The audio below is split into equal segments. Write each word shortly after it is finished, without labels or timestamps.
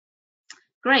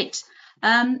Great.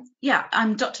 Yeah,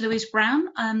 I'm Dr. Louise Brown.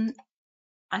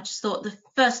 I just thought the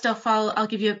first off, I'll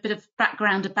give you a bit of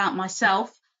background about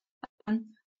myself.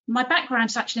 My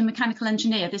background is actually a mechanical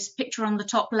engineer. This picture on the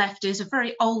top left is a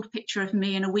very old picture of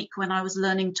me in a week when I was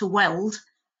learning to weld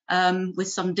with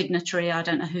some dignitary. I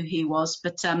don't know who he was,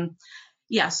 but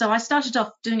yeah, so I started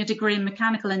off doing a degree in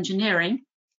mechanical engineering,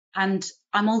 and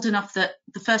I'm old enough that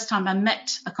the first time I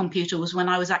met a computer was when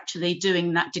I was actually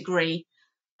doing that degree.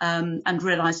 And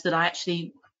realised that I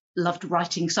actually loved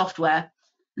writing software.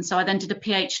 And so I then did a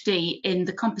PhD in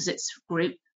the composites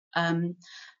group and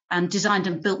designed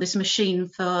and built this machine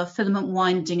for filament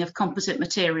winding of composite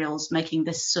materials, making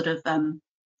this sort of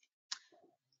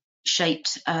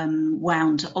shaped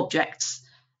wound objects.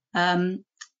 And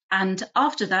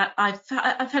after that,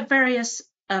 I've had various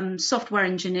software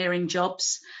engineering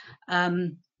jobs.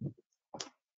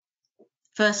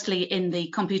 Firstly, in the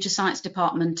computer science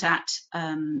department at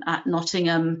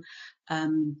Nottingham,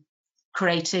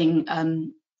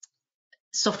 creating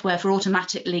software for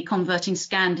automatically converting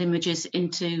scanned images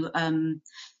into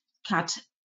CAD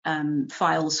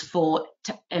files for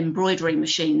embroidery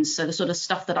machines, so the sort of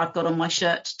stuff that I've got on my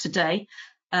shirt today.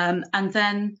 And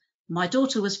then my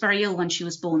daughter was very ill when she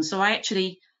was born, so I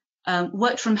actually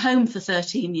worked from home for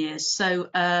 13 years. So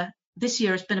this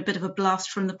year has been a bit of a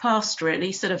blast from the past,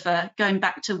 really, sort of going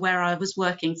back to where I was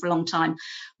working for a long time.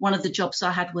 One of the jobs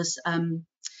I had was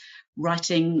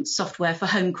writing software for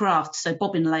home crafts, so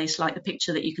bobbin lace, like the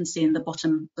picture that you can see in the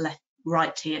bottom left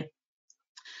right here.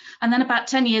 And then about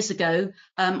 10 years ago,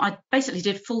 I basically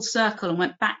did full circle and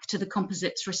went back to the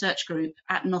composites research group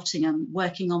at Nottingham,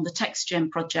 working on the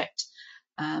TexGen project,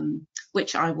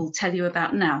 which I will tell you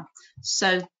about now.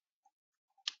 So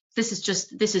this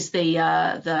is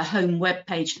the home web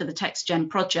page for the TexGen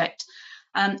project.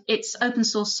 It's open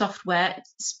source software.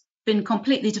 It's been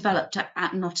completely developed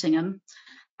at Nottingham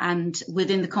and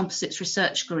within the composites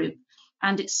research group.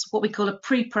 And it's what we call a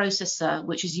preprocessor,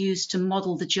 which is used to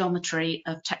model the geometry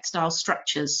of textile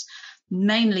structures.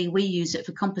 Mainly we use it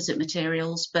for composite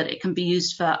materials, but it can be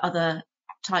used for other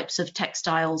types of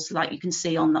textiles, like you can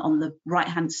see on the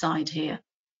right-hand side here.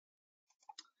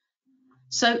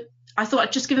 So I thought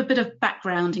I'd just give a bit of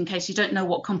background in case you don't know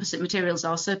what composite materials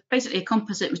are. So basically a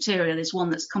composite material is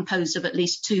one that's composed of at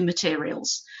least two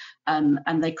materials,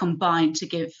 and they combine to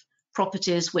give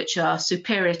properties which are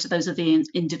superior to those of the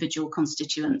individual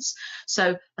constituents.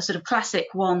 So a sort of classic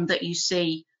one that you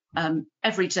see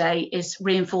every day is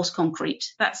reinforced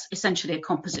concrete. That's essentially a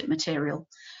composite material.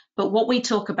 But what we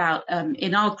talk about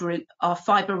in our group are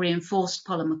fibre reinforced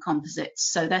polymer composites.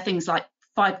 So they're things like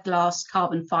fiberglass,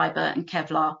 carbon fibre and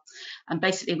Kevlar. And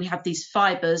basically we have these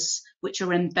fibres which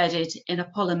are embedded in a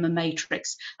polymer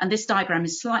matrix. And this diagram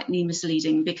is slightly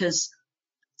misleading because,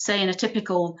 say, in a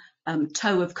typical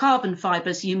tow of carbon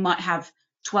fibres, you might have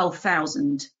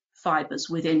 12,000 fibres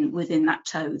within that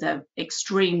tow. They're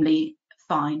extremely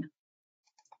fine.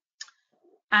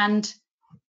 And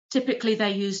typically they're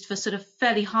used for sort of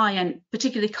fairly high-end,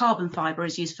 particularly carbon fibre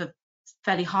is used for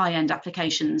fairly high-end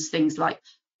applications, things like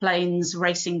planes,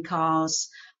 racing cars.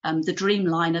 The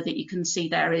Dreamliner that you can see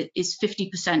there is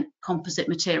 50% composite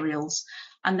materials,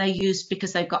 and they're used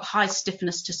because they've got high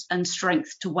stiffness and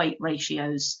strength to weight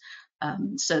ratios.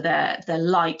 So they're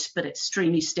light but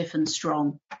extremely stiff and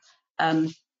strong.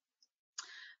 We're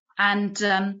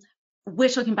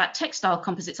talking about textile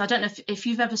composites. I don't know if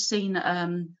you've ever seen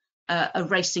a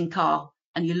racing car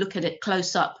and you look at it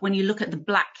close up. When you look at the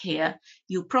black here,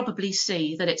 you'll probably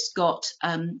see that it's got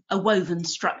a woven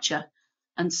structure.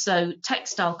 And so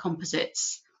textile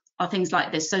composites are things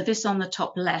like this. So this on the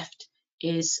top left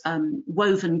is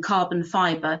woven carbon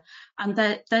fibre, and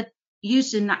they're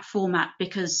used in that format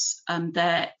because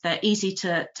they're easy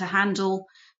to handle,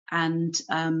 and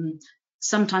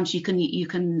sometimes you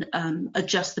can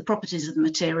adjust the properties of the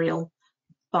material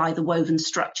by the woven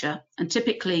structure, and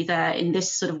typically they're in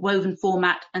this sort of woven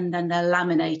format, and then they're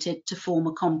laminated to form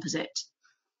a composite.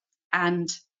 And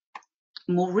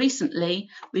more recently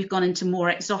we've gone into more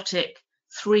exotic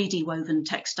 3D woven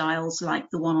textiles, like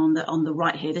the one on the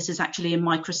right here. This is actually a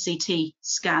micro CT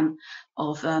scan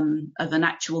of an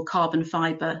actual carbon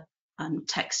fibre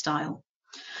textile.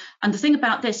 And the thing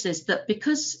about this is that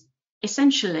because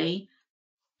essentially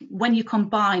when you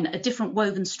combine a different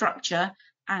woven structure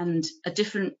and a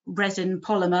different resin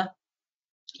polymer,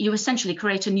 you essentially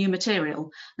create a new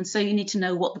material. And so you need to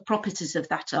know what the properties of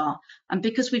that are. And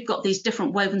because we've got these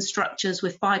different woven structures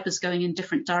with fibres going in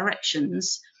different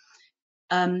directions,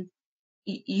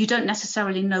 you don't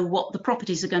necessarily know what the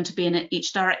properties are going to be in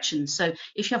each direction. So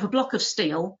if you have a block of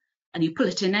steel and you pull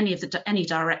it in any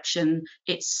direction,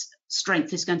 it's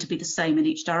strength is going to be the same in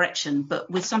each direction.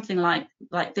 But with something like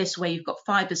this, where you've got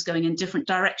fibers going in different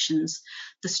directions,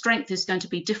 the strength is going to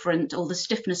be different, or the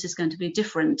stiffness is going to be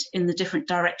different in the different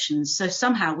directions. So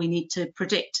somehow we need to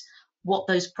predict what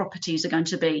those properties are going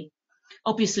to be.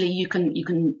 Obviously, you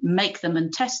can make them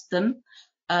and test them,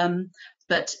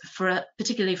 but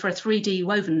particularly for a 3D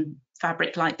woven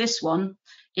fabric like this one,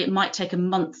 it might take a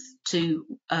month to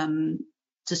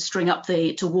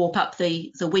warp up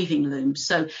the weaving loom.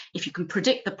 So if you can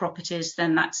predict the properties,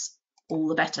 then that's all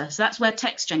the better. So that's where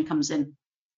TexGen comes in.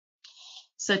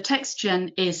 So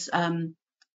TexGen is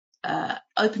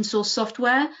open source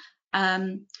software.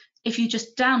 If you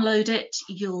just download it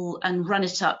and run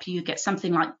it up, you get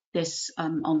something like this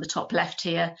on the top left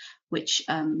here, which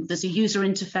there's a user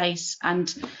interface.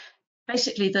 And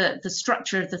basically the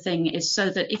structure of the thing is so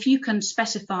that if you can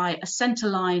specify a center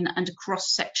line and a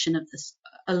cross section of this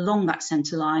along that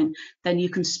center line, then you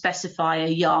can specify a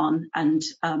yarn and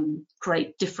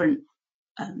create different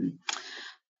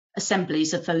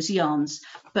assemblies of those yarns.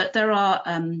 But there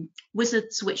are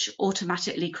wizards which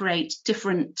automatically create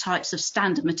different types of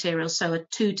standard materials, so a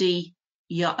 2D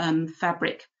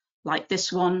fabric like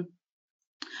this one,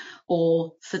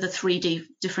 or for the 3D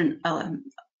different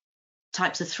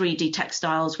types of 3D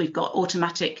textiles, we've got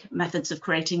automatic methods of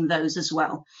creating those as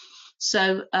well.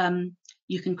 So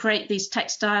you can create these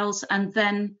textiles, and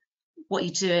then what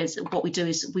we do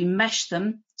is we mesh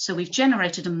them. So we've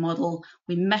generated a model,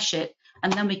 we mesh it,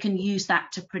 and then we can use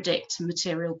that to predict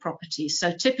material properties.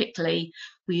 So typically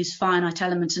we use finite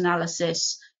element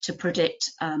analysis to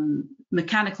predict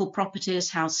mechanical properties,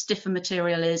 how stiff a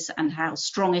material is and how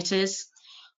strong it is,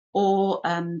 or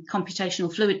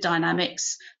computational fluid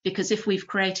dynamics, because if we've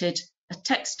created a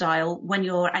textile, when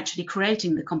you're actually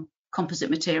creating the composite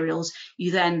materials,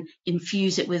 you then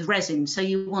infuse it with resin. So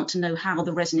you want to know how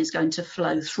the resin is going to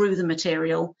flow through the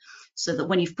material, so that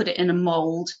when you've put it in a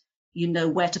mold, you know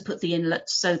where to put the inlet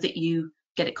so that you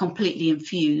get it completely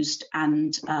infused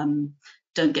and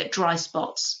don't get dry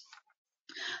spots.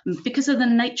 Because of the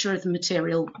nature of the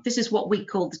material, this is what we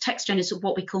call, the TexGen is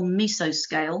what we call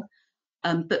mesoscale.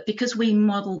 But because we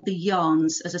model the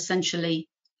yarns as essentially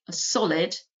a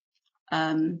solid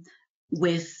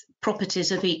with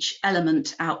properties of each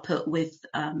element output with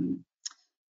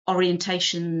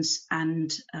orientations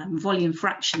and volume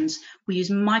fractions, we use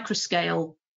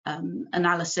microscale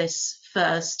analysis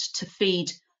first to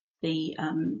feed the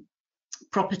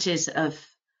properties of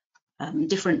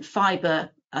different fiber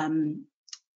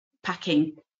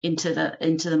packing into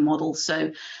the model.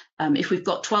 So if we've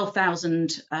got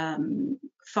 12,000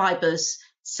 fibers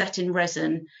set in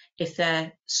resin, if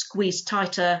they're squeezed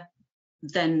tighter,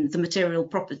 then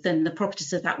the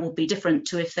properties of that will be different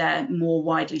to if they're more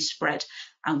widely spread.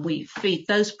 And we feed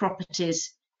those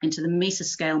properties into the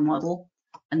mesoscale model,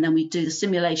 and then we do the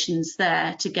simulations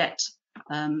there to get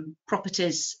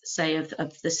properties, say, of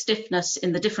the stiffness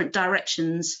in the different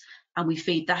directions, and we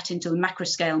feed that into a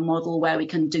macroscale model where we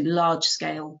can do large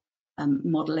scale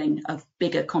modeling of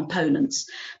bigger components,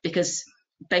 because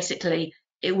basically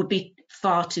it would be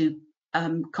far too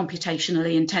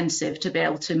computationally intensive to be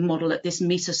able to model at this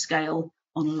mesoscale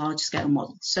on a large scale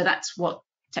model. So that's what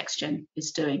TexGen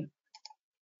is doing.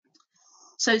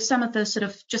 So some of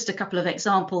the just a couple of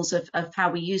examples of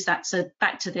how we use that. So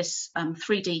back to this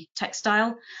 3D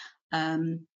textile,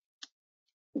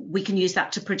 we can use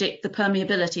that to predict the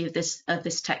permeability of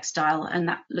this textile, and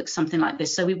that looks something like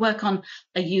this. So we work on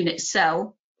a unit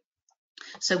cell.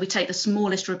 So we take the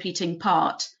smallest repeating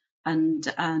part and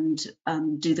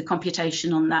do the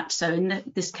computation on that. So in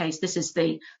this case, this is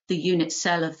the unit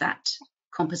cell of that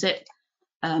composite.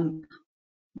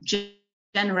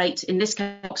 Generate, in this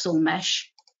case, voxel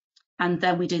mesh, and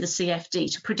then we do the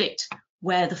CFD to predict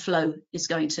where the flow is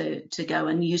going to go,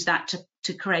 and use that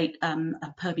to create a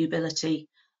permeability,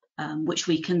 which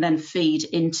we can then feed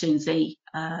into the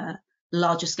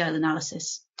larger scale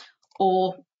analysis.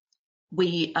 Or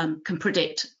we can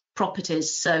predict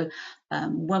properties. So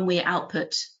when we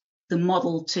output the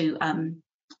model to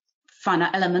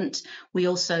finite element, we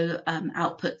also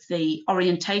output the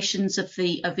orientations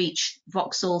of each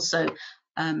voxel, so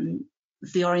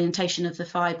the orientation of the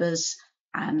fibers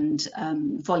and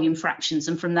volume fractions,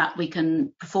 and from that we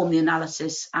can perform the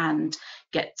analysis and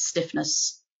get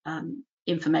stiffness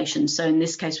information. So in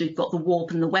this case we've got the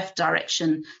warp and the weft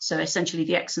direction, so essentially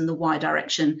the X and the Y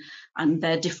direction, and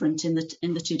they're different in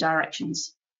the two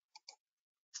directions.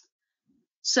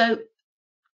 So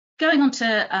going on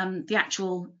to the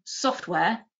actual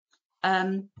software,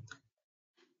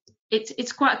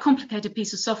 it's quite a complicated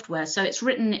piece of software. So it's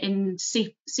written in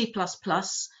C++.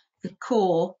 The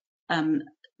core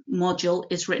module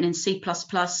is written in C++.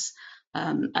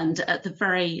 and at the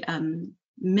very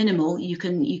minimal, you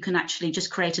can actually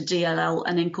just create a DLL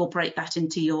and incorporate that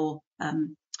into your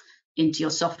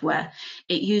software.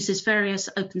 It uses various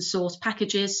open source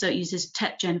packages, so it uses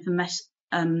TexGen for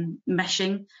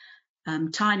meshing,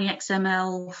 Tiny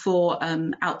XML for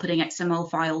outputting XML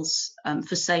files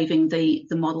for saving the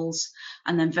models,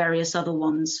 and then various other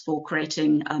ones for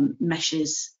creating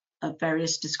meshes of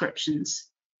various descriptions.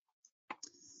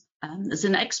 There's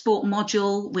an export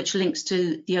module which links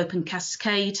to the Open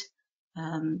Cascade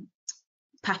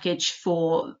package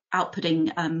for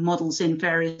outputting models in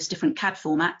various different CAD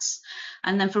formats.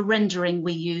 And then for rendering,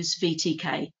 we use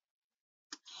VTK.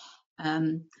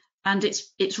 And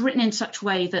it's written in such a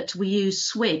way that we use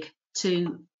Swig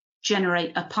to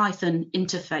generate a Python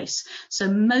interface.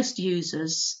 So most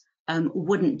users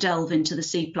wouldn't delve into the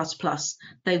C++.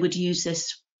 They would use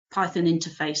this Python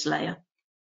interface layer.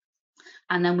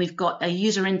 And then we've got a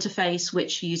user interface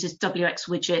which uses WX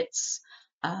widgets,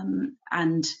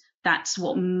 and that's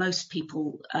what most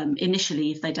people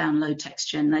initially, if they download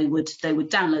TexGen, they would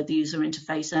download the user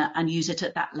interface and use it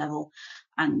at that level.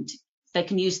 And they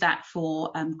can use that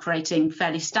for creating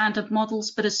fairly standard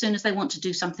models, but as soon as they want to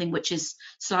do something which is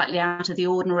slightly out of the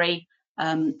ordinary,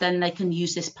 then they can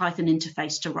use this Python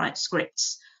interface to write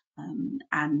scripts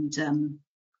and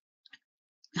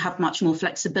have much more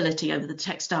flexibility over the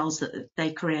textiles that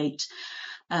they create.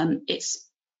 It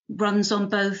runs on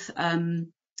both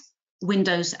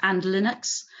Windows and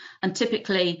Linux, and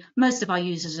typically most of our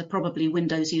users are probably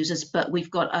Windows users, but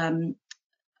we've got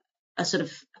a sort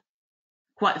of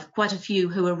quite a few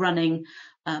who are running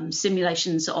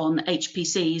simulations on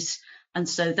HPCs, and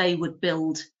so they would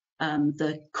build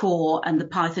the core and the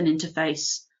Python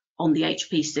interface on the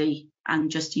HPC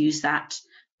and just use that,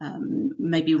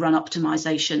 maybe run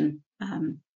optimization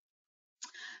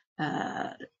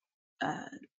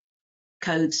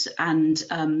codes, and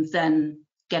then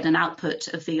get an output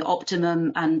of the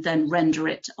optimum and then render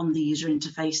it on the user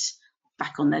interface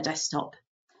back on their desktop.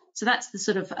 So that's the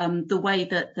sort of the way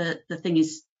that the thing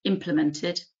is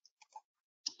implemented.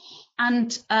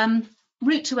 And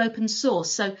route to open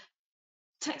source. So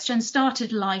TexGen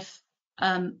started life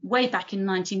way back in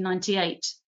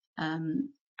 1998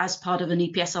 as part of an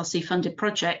EPSRC funded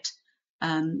project.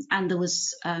 And there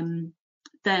was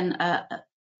then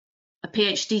a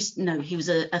PhD, no, he was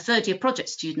a third year project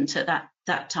student at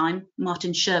that time,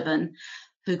 Martin Sherburn,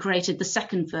 who created the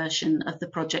second version of the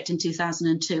project in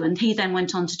 2002. And he then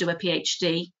went on to do a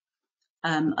PhD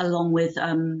along with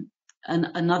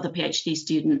another PhD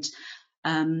student.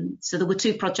 So there were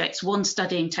two projects, one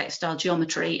studying textile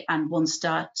geometry and one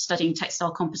studying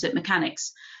textile composite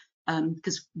mechanics.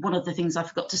 Because one of the things I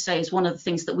forgot to say is one of the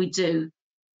things that we do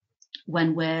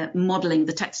when we're modeling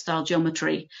the textile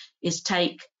geometry is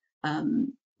take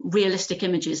realistic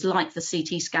images like the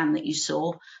CT scan that you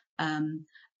saw,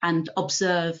 and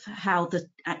observe how the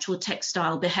actual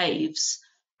textile behaves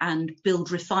and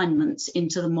build refinements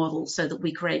into the model so that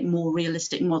we create more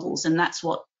realistic models. And that's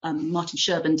what Martin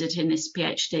Sherburn did in his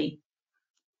PhD.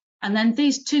 And then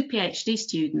these two PhD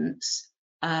students,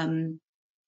 when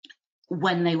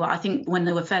they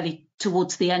were fairly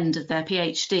towards the end of their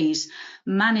PhDs,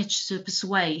 managed to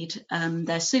persuade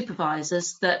their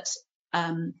supervisors that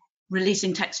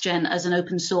releasing TexGen as an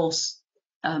open source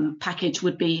package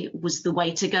was the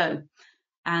way to go.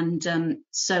 And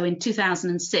so in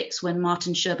 2006, when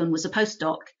Martin Sherburn was a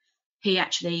postdoc, he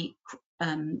actually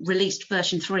released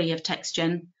version 3 of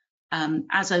TexGen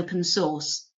as open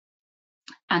source.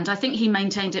 And I think he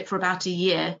maintained it for about a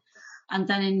year. And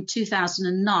then in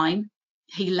 2009,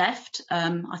 he left.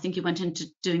 I think he went into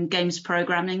doing games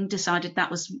programming, decided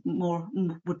that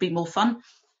would be more fun.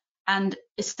 And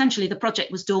essentially the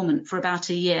project was dormant for about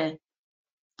a year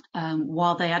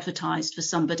while they advertised for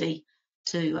somebody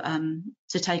to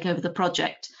take over the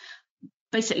project.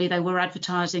 Basically, they were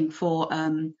advertising for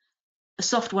a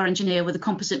software engineer with a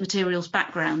composite materials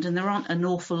background, and there aren't an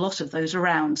awful lot of those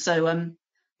around. So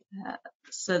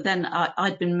then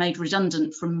I'd been made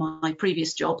redundant from my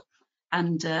previous job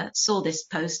and saw this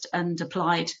post and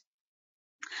applied.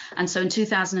 And so in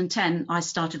 2010, I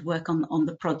started work on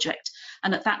the project.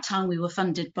 And at that time, we were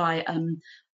funded by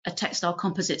a textile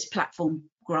composites platform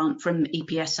grant from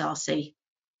EPSRC.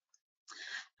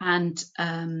 And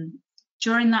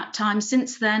during that time,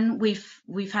 since then,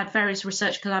 we've had various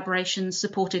research collaborations,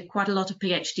 supported quite a lot of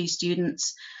PhD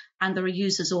students, and there are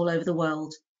users all over the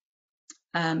world.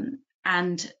 And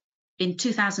in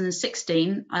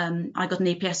 2016, I got an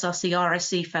EPSRC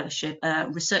RSE fellowship,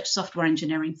 Research Software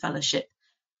Engineering Fellowship,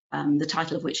 the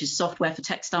title of which is Software for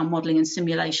Textile Modelling and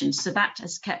Simulation. So that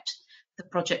has kept the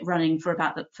project running for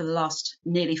the last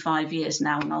nearly 5 years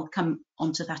now, and I'll come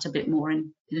onto that a bit more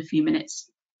in a few minutes.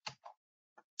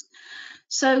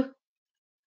 So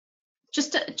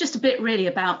just a bit really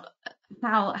about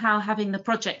how having the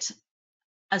project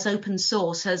as open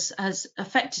source has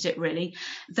affected it really.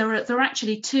 There are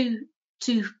actually two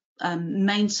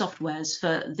main softwares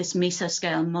for this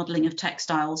mesoscale modelling of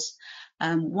textiles.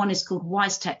 One is called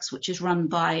WiseTex, which is run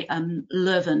by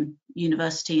Leuven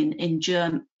University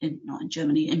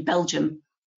in Belgium.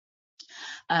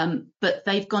 But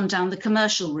they've gone down the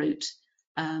commercial route,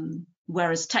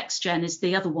 whereas TexGen is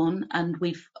the other one, and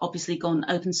we've obviously gone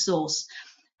open source.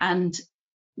 And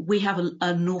we have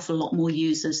an awful lot more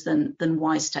users than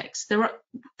WiseTex.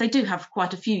 They do have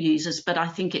quite a few users, but I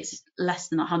think it's less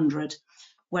than 100.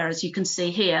 Whereas you can see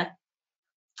here,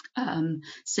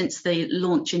 since the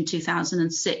launch in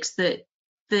 2006, the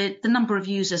number of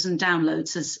users and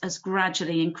downloads has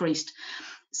gradually increased.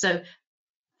 So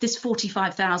this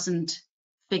 45,000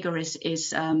 figure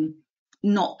is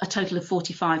not a total of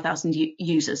 45,000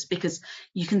 users, because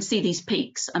you can see these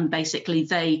peaks and basically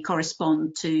they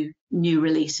correspond to new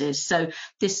releases. So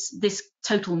this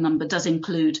total number does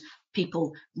include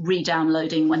people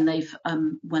re-downloading when they've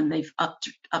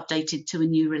updated to a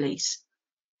new release.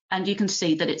 And you can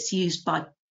see that it's used by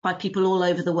people all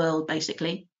over the world,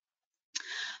 basically.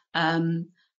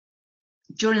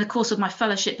 During the course of my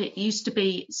fellowship, it used to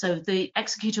be, so the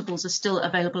executables are still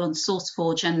available on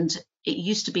SourceForge, and it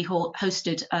used to be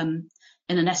hosted in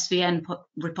an SVN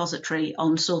repository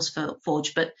on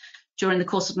SourceForge. But during the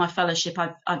course of my fellowship,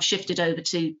 I've shifted over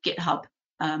to GitHub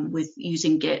with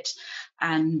using Git,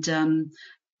 and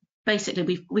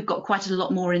basically we've got quite a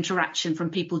lot more interaction from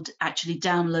people actually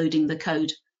downloading the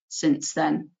code since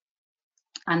then.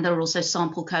 And there are also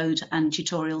sample code and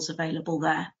tutorials available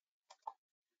there.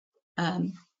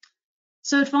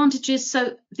 So advantages,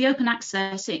 so the open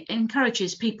access, it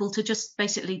encourages people to just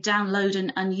basically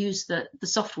download and use the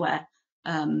software.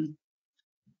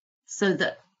 So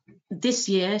that this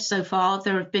year so far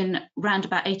there have been around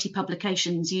about 80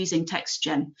 publications using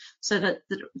TexGen, so that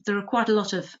there are quite a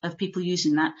lot of people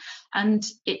using that. And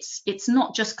it's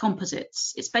not just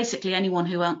composites, it's basically anyone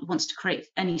who wants to create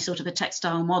any sort of a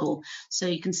textile model. So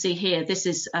you can see here, this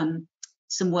is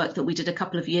some work that we did a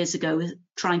couple of years ago with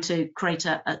trying to create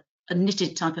a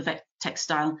knitted type of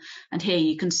textile. And here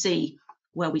you can see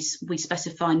where we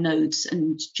specify nodes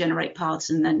and generate paths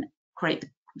and then create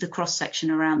the cross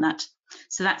section around that.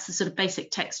 So that's the sort of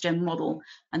basic TexGen model.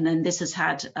 And then this has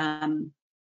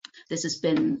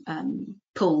been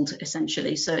pulled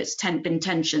essentially. So it's been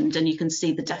tensioned, and you can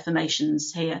see the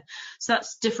deformations here. So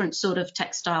that's different sort of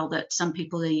textile that some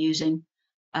people are using.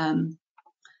 And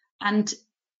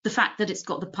the fact that it's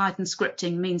got the Python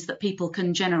scripting means that people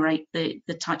can generate the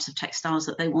types of textiles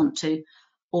that they want to,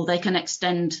 or they can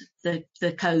extend the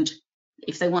code.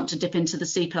 If they want to dip into the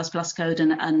C++ code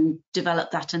and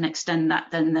develop that and extend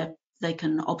that, then they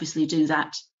can obviously do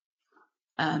that.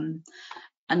 And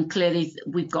clearly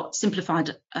we've got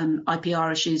simplified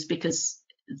IPR issues because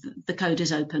the code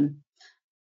is open.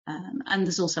 And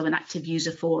there's also an active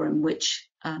user forum which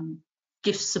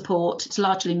gives support. It's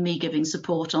largely me giving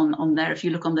support on there. If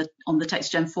you look on the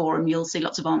TexGen forum, you'll see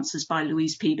lots of answers by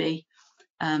Louise PB.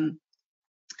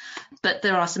 But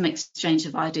there are some exchange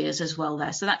of ideas as well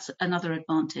there. So that's another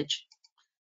advantage.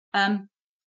 And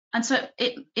so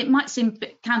it might seem a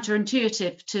bit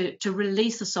counterintuitive to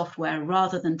release the software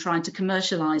rather than trying to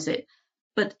commercialize it,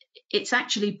 but it's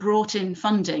actually brought in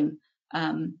funding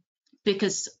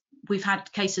because we've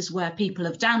had cases where people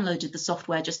have downloaded the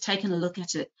software, just taken a look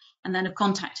at it, and then have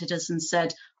contacted us and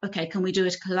said, okay, can we do a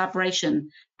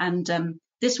collaboration? And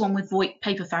this one with Voigt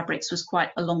Paper Fabrics was quite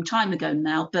a long time ago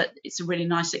now, but it's a really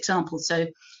nice example. So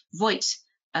Voigt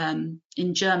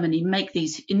in Germany make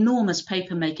these enormous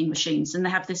paper making machines, and they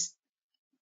have this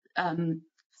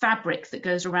fabric that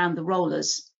goes around the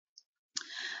rollers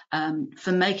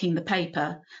for making the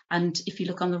paper. And if you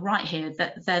look on the right here,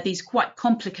 they're these quite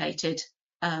complicated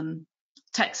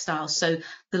textiles. So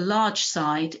the large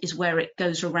side is where it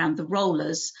goes around the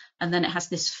rollers, and then it has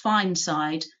this fine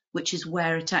side, which is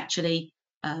where it actually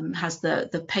has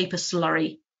the paper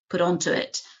slurry put onto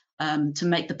it to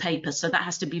make the paper. So that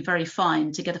has to be very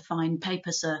fine to get a fine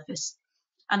paper surface.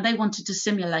 And they wanted to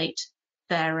simulate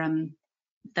their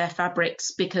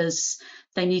fabrics because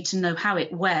they need to know how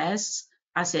it wears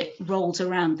as it rolls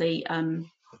around the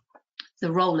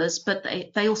rollers, but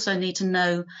they also need to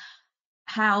know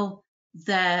how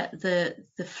the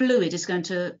fluid is going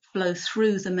to flow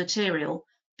through the material,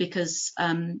 because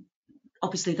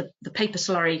obviously the paper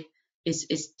slurry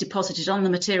is deposited on the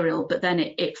material, but then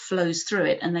it flows through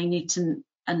it, and they need to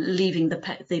leaving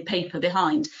the paper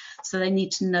behind. So they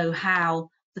need to know how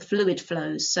the fluid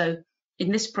flows. So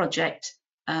in this project,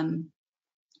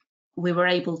 we were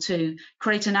able to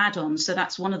create an add-on. So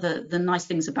that's one of the nice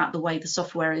things about the way the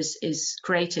software is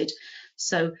created.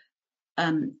 So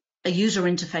a user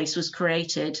interface was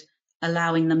created,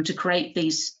 allowing them to create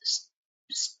these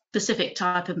specific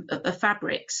type of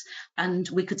fabrics, and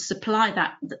we could supply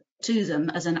that to them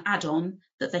as an add-on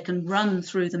that they can run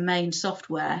through the main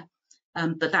software.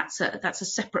 But that's a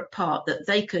separate part that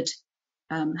they could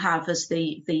have as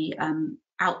the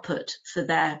output for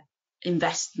their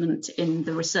investment in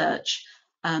the research,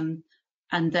 and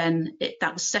then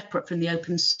that was separate from the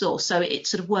open source, so it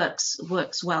sort of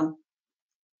works well.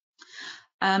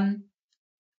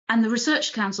 And the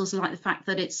research councils like the fact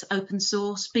that it's open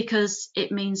source, because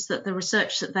it means that the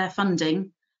research that they're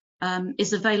funding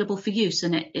is available for use,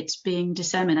 and it's being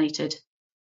disseminated.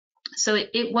 So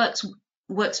it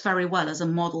works very well as a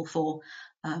model for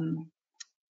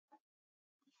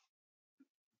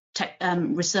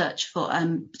research, for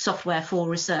software for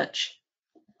research.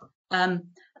 But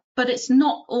it's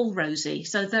not all rosy.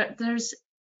 So there's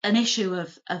an issue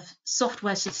of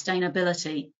software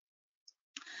sustainability.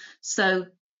 So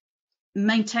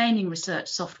maintaining research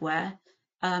software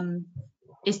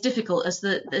is difficult as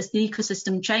the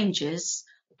ecosystem changes.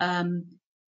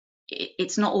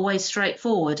 It's not always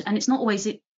straightforward, and it's not always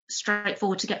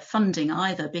straightforward to get funding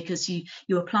either, because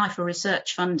you apply for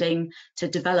research funding to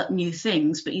develop new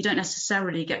things, but you don't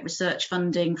necessarily get research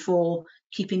funding for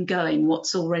keeping going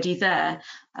what's already there.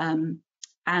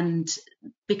 And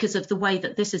because of the way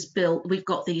that this is built, we've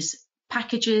got these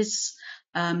packages.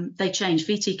 They change.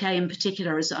 VTK in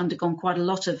particular has undergone quite a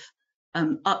lot of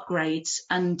upgrades,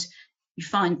 and you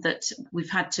find that we've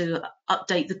had to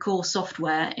update the core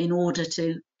software in order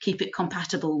to keep it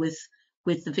compatible with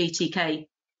the VTK,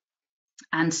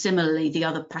 and similarly the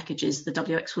other packages, the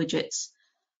WX widgets,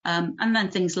 and then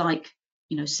things like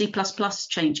C++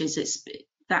 changes.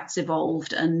 That's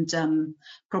evolved, and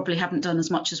probably haven't done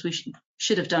as much as we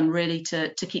should have done really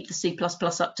to keep the C++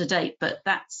 up to date, but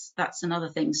that's another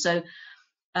thing. So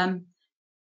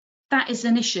that is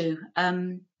an issue,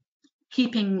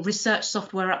 keeping research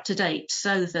software up to date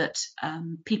so that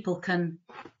people can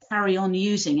carry on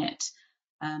using it.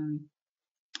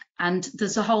 And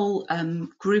there's a whole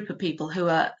group of people who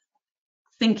are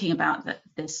thinking about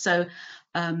this. So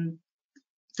the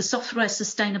Software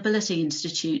Sustainability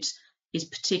Institute is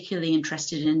particularly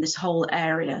interested in this whole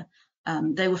area.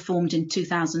 They were formed in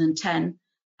 2010,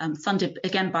 funded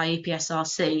again by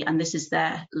EPSRC, and this is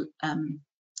their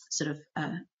sort of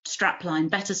strapline: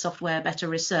 better software, better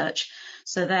research.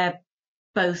 So they're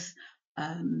both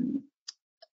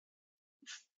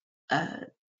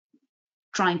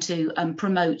trying to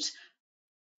promote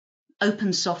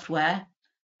open software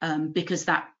because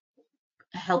that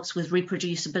helps with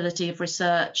reproducibility of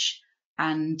research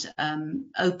and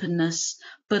openness,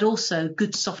 but also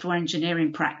good software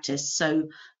engineering practice. So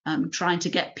trying to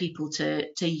get people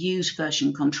to use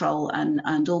version control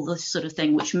and all this sort of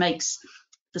thing, which makes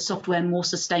the software more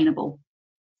sustainable.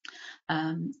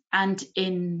 And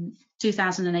in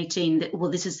 2018,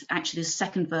 well, this is actually the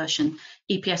second version,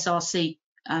 EPSRC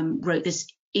wrote this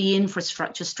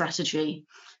e-infrastructure strategy,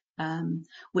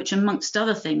 which amongst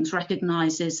other things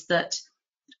recognises that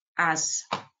as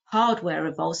hardware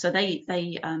evolves, so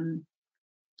they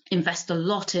invest a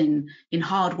lot in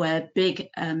hardware, big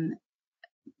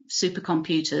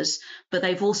supercomputers, but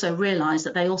they've also realised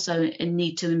that they also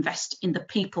need to invest in the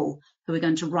people who are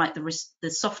going to write the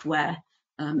software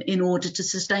in order to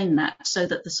sustain that, so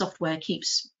that the software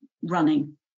keeps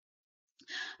running.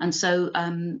 And so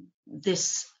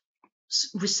this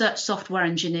research software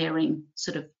engineering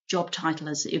sort of job title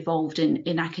has evolved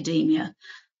in academia,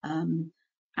 and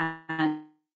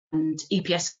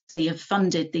EPSC have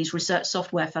funded these research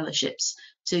software fellowships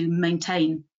to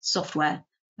maintain software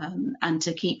and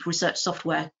to keep research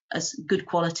software as good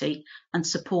quality and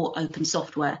support open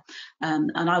software.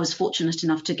 And I was fortunate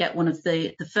enough to get one of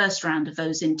the first round of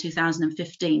those in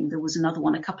 2015. There was another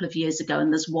one a couple of years ago,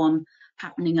 and there's one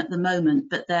happening at the moment,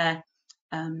 but they're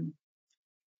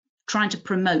trying to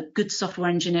promote good software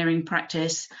engineering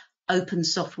practice, open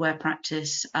software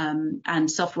practice,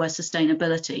 and software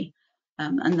sustainability.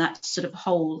 And that sort of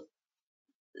whole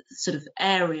sort of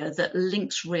area that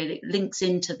links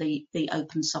into the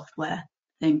open software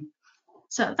thing.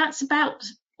 So that's about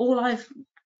all I've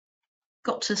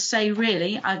got to say,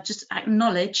 really. I just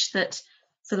acknowledge that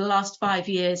for the last 5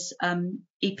 years,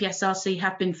 EPSRC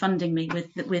have been funding me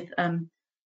with an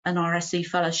RSE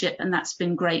fellowship, and that's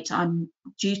been great. I'm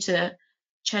due to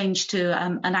change to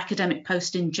an academic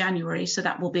post in January, so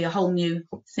that will be a whole new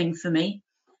thing for me.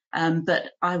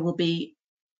 but I will be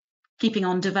keeping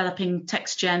on developing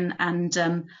TexGen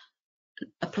and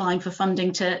applying for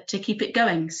funding to keep it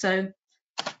going. So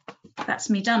that's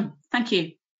me done. Thank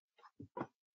you.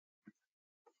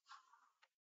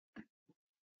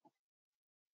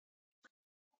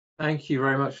 Thank you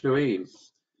very much,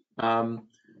 Louise.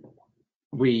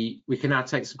 We can now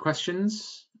take some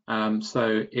questions.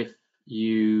 So if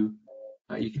you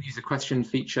can use the question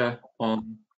feature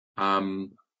on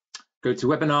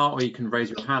GoToWebinar, or you can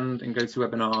raise your hand in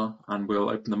GoToWebinar and we'll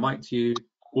open the mic to you,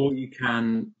 or you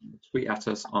can tweet at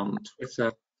us on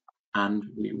Twitter and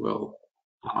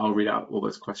I'll read out all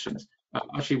those questions.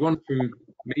 Actually, one from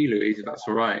me, Louise, if that's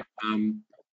all right.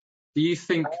 Do you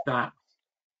think that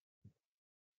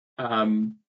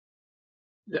I'll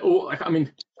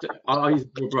use a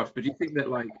broad brush, but do you think that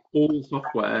like all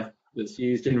software that's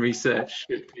used in research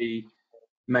should be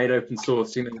made open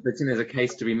source? Do you think there's a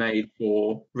case to be made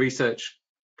for research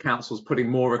councils putting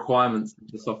more requirements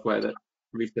into the software that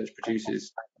research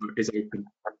produces is open?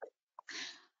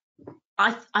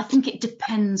 I think it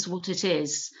depends what it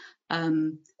is.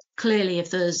 Clearly,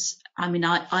 if there's, I'm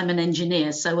an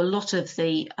engineer, so a lot of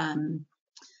the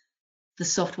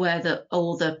software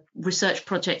or the research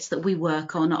projects that we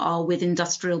work on are with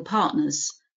industrial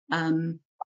partners,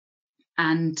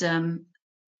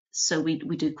 so we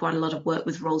do quite a lot of work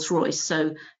with Rolls-Royce.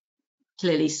 So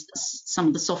clearly, some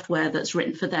of the software that's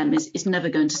written for them is never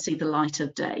going to see the light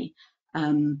of day.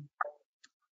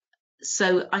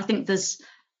 So I think there's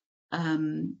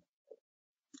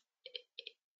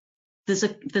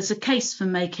a case for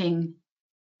making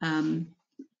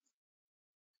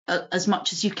as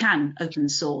much as you can open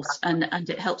source, and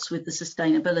it helps with the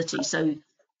sustainability. So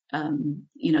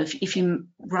if you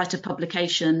write a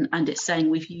publication and it's saying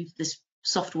we've used this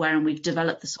software and we've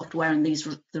developed the software and these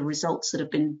are the results that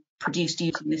have been produced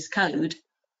using this code,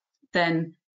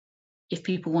 then if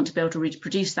people want to be able to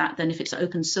reproduce that, then if it's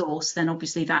open source, then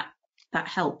obviously that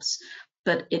helps.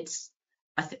 But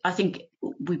I think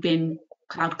we'd be in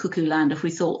cloud cuckoo land if we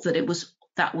thought that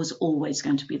that was always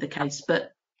going to be the case.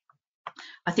 But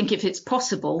I think if it's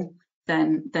possible,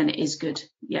 then it is good,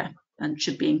 yeah, and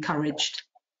should be encouraged.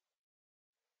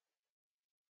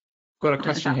 Got a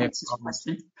question here.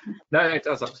 No, it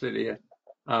does, absolutely, yeah.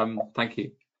 Thank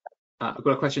you. I've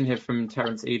got a question here from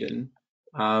Terence Eden.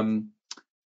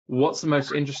 What's the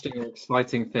most interesting or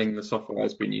exciting thing the software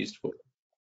has been used for?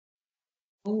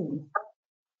 Oh.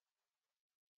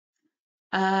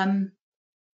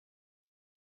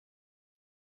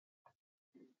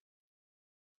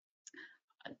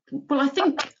 Well, I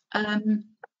think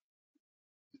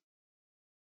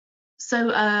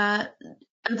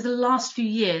over the last few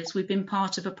years, we've been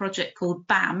part of a project called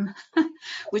BAM,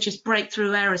 which is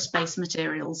Breakthrough Aerospace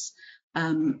Materials,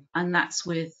 and that's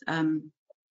with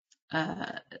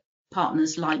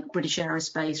partners like British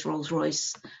Aerospace,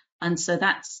 Rolls-Royce, and so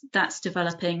that's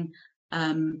developing.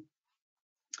 I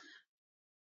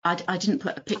didn't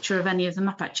put a picture of any of them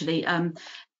up actually.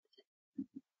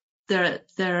 There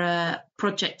are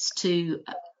projects to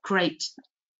create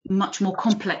much more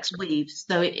complex weaves.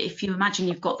 So if you imagine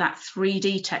you've got that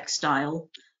 3D textile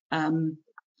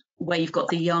where you've got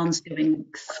the yarns going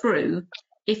through,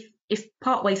 if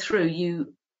partway through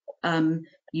you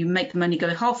make them only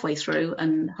go halfway through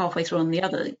and halfway through on the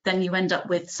other, then you end up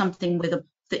with something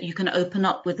that you can open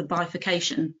up with a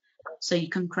bifurcation, so you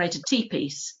can create a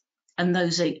T-piece, and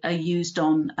those are used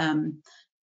on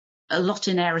a lot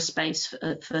in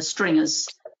aerospace for stringers,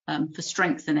 for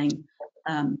strengthening,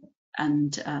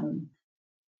 and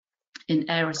in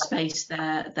aerospace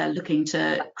they're looking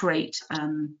to create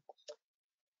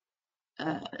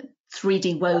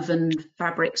 3D woven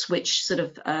fabrics which sort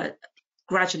of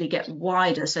gradually get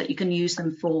wider, so you can use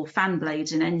them for fan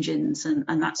blades in engines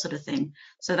and that sort of thing.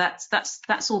 So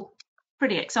that's all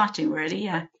pretty exciting, really.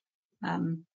 Yeah,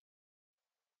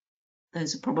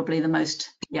 those are probably the most,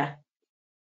 yeah.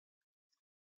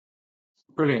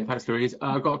 Brilliant, thanks, Louise.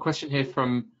 I've got a question here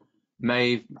from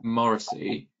Maeve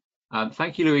Morrissey.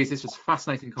 Thank you, Louise. This was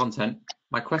fascinating content.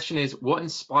 My question is, what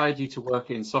inspired you to work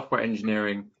in software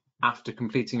engineering after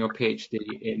completing your PhD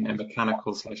in a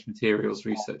mechanical/materials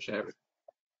research area?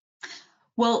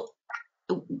 Well,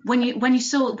 when you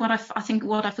saw what I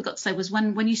forgot to say was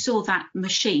when you saw that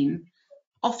machine,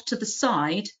 off to the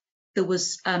side there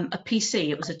was a PC.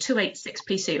 It was a 286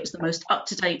 PC. It was the most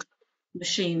up-to-date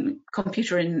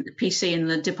computer in PC in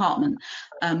the department,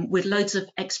 with loads of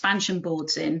expansion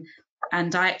boards in,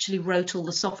 and I actually wrote all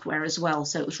the software as well.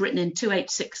 So it was written in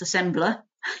 286 assembler,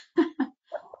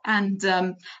 and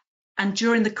And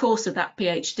during the course of that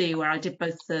PhD, where I did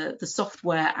both the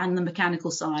software and the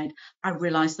mechanical side, I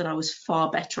realised that I was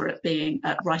far better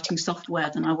at writing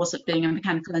software than I was at being a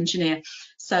mechanical engineer.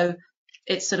 So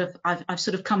it's sort of I've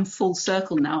sort of come full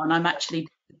circle now, and I'm actually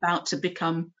about to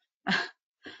become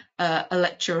a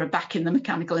lecturer back in the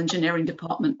mechanical engineering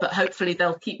department. But hopefully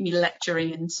they'll keep me lecturing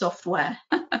in software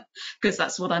because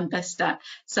that's what I'm best at.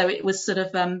 So it was sort of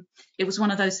it was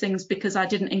one of those things, because I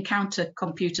didn't encounter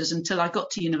computers until I got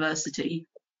to university.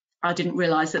 I didn't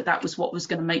realise that that was what was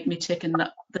going to make me tick, and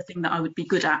that the thing that I would be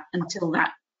good at until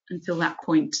that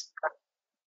point.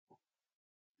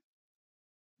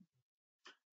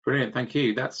 Brilliant, thank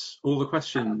you. That's all the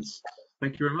questions.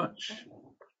 Thank you very much.